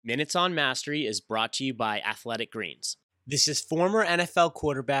Minutes on Mastery is brought to you by Athletic Greens. This is former NFL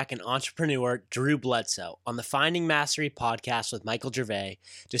quarterback and entrepreneur Drew Bledsoe on the Finding Mastery podcast with Michael Gervais,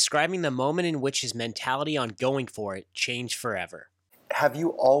 describing the moment in which his mentality on going for it changed forever. Have you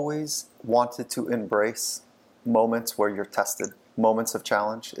always wanted to embrace moments where you're tested, moments of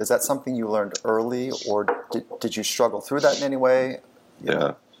challenge? Is that something you learned early, or did you struggle through that in any way?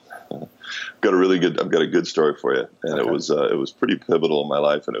 Yeah. I've got a good story for you, and Okay. It was pretty pivotal in my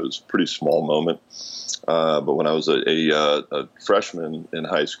life, and it was a pretty small moment. But when I was a freshman in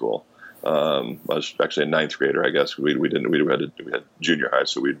high school, I was actually a ninth grader. I guess we had junior high,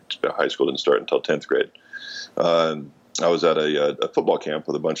 so high school didn't start until 10th grade. I was at a football camp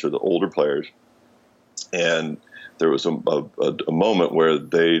with a bunch of the older players, and there was a moment where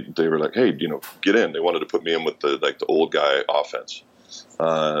they were like, "Hey, get in." They wanted to put me in with the old guy offense.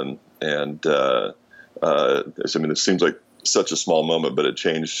 It seems like such a small moment, but it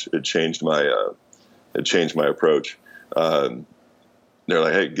changed my approach. They're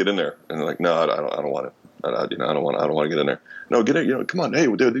like, "Hey, get in there," and they're like, "No, I don't want to. I don't want to get in there. No, get in. Come on. Hey,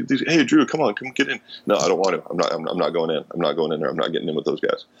 hey, Drew, come get in. No, I don't want to. I'm not going in. I'm not going in there. I'm not getting in with those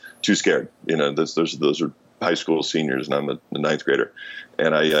guys. Too scared. Those are high school seniors, and I'm a ninth grader,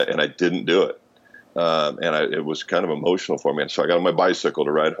 and I didn't do it. It was kind of emotional for me. And so I got on my bicycle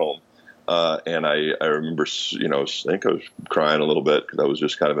to ride home. And I remember, I think I was crying a little bit because I was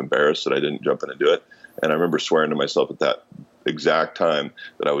just kind of embarrassed that I didn't jump in and do it. And I remember swearing to myself at that exact time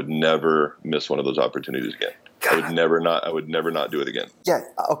that I would never miss one of those opportunities again. I would never not do it again. Yeah.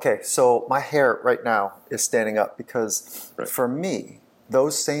 Okay. So my hair right now is standing up because for me,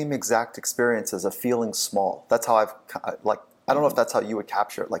 those same exact experiences of feeling small, that's how I don't know if that's how you would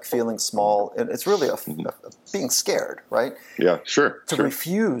capture it, like feeling small. And it's really being scared, right? Yeah, sure. To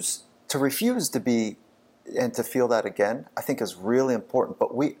refuse to be and to feel that again, I think is really important.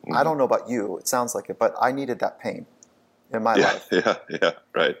 But I don't know about you, it sounds like it, but I needed that pain in my life. Yeah,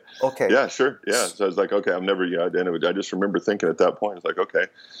 right. Okay. Yeah, sure. Yeah. So I was like, okay, I just remember thinking at that point, it's like, okay,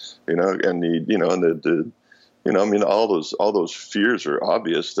 all those fears are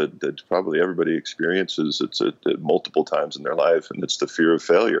obvious that probably everybody experiences. It's multiple times in their life, and it's the fear of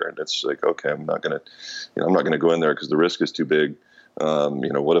failure. And it's like, okay, I'm not gonna go in there because the risk is too big.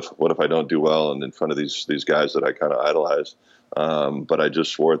 What if I don't do well and in front of these guys that I kind of idolize? But I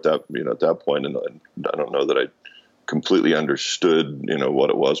just swore at that point, and I don't know that I completely understood what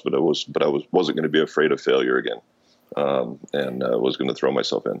it was, but I wasn't going to be afraid of failure again. And was going to throw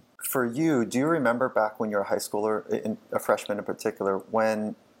myself in. For you, do you remember back when you were a high schooler, a freshman in particular,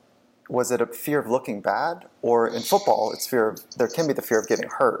 when was it a fear of looking bad, or in football, there can be the fear of getting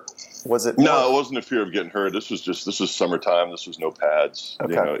hurt? Was it? No, it wasn't a fear of getting hurt. This was summertime. This was no pads.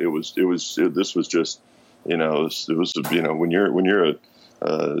 Okay. This was just, when you're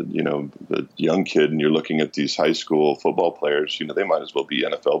a young kid and you're looking at these high school football players, they might as well be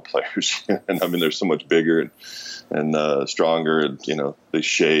NFL players. And I mean, they're so much bigger and stronger, and they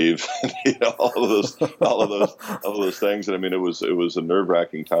shave, all of those things. And I mean, it was a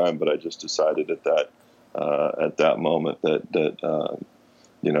nerve-wracking time, but I just decided at that moment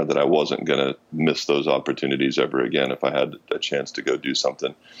that I wasn't going to miss those opportunities ever again if I had a chance to go do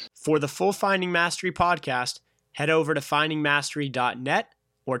something. For the full Finding Mastery podcast, head over to findingmastery.net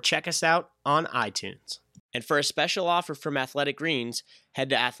or check us out on iTunes. And for a special offer from Athletic Greens, head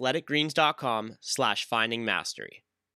to athleticgreens.com/findingmastery.